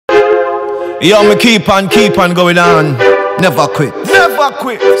Yo, me keep on going on. Never quit, never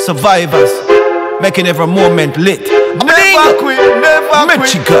quit. Survivors, making every moment lit. Never quit, never quit.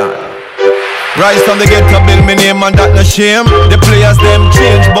 Michigan. Rise from the ghetto, build me name and that no shame. The players them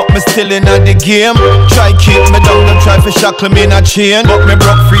change, but me still in the game. Try keep me down, them try for shackle me in a chain. But me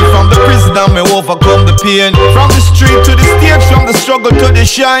broke free from the prison and me overcome the pain. From the street to the stage, from the struggle to the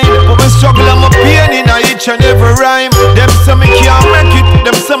shine. But me struggle and my pain in each and every rhyme. Them say me can't make it,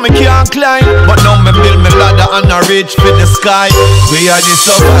 them say me can't climb. But now me build me ladder and I reach for the sky. We are the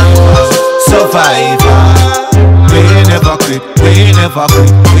survivors, survivors. We never quit, we never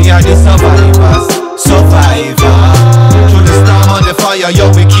quit. We are the survivors, survivors. Through the storm and the fire, yo,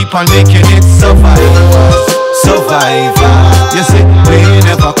 we keep on making it. Survivors, survivors. You see, we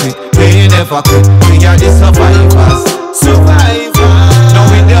never quit, we never quit. We are the survivors, survivors. Now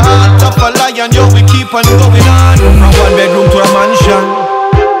in the heart of a lion, yo, we keep on going on. From one bedroom to a mansion.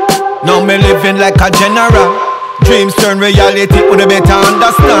 Now me living like a general. Dreams turn reality, when you better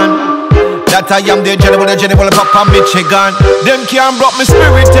understand that I am the general of Papa Michigan. Them can't block my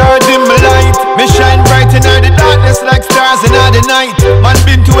spirit or dim my light. Me shine bright in the darkness like stars in the night. Man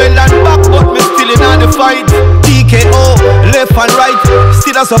been to hell and back, but me still in the fight. TKO, left and right,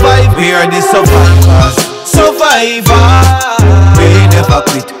 still I survive. We are the survivors, survivors. We never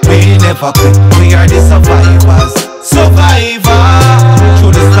quit, we never quit. We are the survivors, survivors.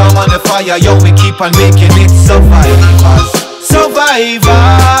 Through the storm and the fire, yo, we keep on making it. Survivors,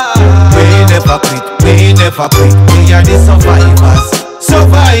 survivors. We never quit, we never quit. We are the survivors,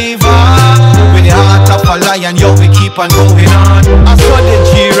 survivors. With the heart of a lion, yo, we keep on going on. I saw the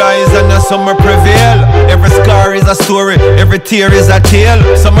G rise and the summer prevail. Every scar is a story, every tear is a tale.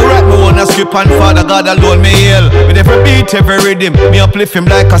 Some write me on a script and Father God alone me hail. With every beat, every rhythm, me uplift him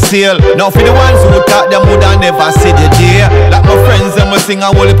like a sail. Now for the ones who thought them would never see the day, like my friends, them will sing a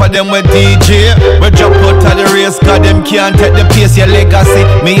whole heap of them with DJ. We drop out of the race, cause them can't take the pace. Your legacy,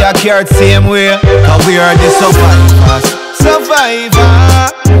 me a carry same way. Cause we are the survivors,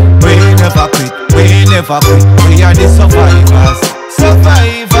 survivors. We never quit, we never quit. We are the survivors,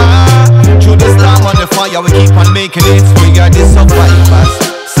 survivors. Through the storm and the fire, we keep on making it. We are the survivors,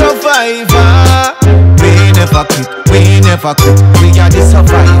 survivors. We never quit, we never quit. We are the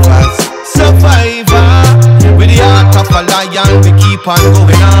survivors, survivors. With the heart of a lion, we keep on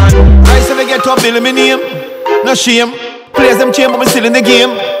going on. Rise and get up, build me name. No shame, players them chain, but we still in the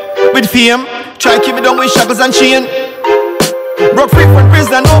game. With fame, try keep me down with shackles and chain. Broke free from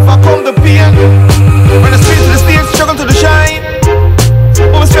prison and overcome the pain. When the street to the stage, struggle to the shine.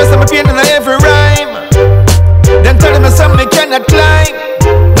 But we stress and my pain in every rhyme. Then tell them some me cannot climb.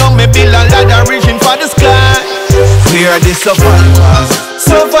 Now me build a ladder reaching for the sky. We are the survivors,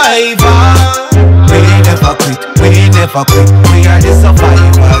 survivors. We never quit, we never quit. We are the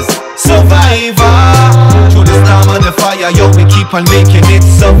survivors, survivors. Through the storm and the fire, yo, we keep on making it.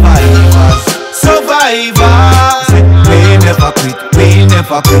 Survivors, survivors. We never quit, we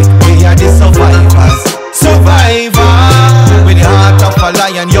never quit. We are the survivors, survivors. With the heart of a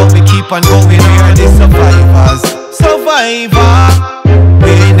lion, yo, we keep on going. We are the survivors, survivors.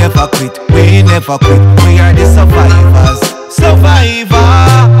 We never quit, we never quit. We are the survivors,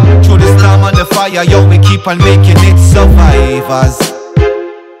 survivors. Through the storm and the fire, yo, we keep on making it. Survivors.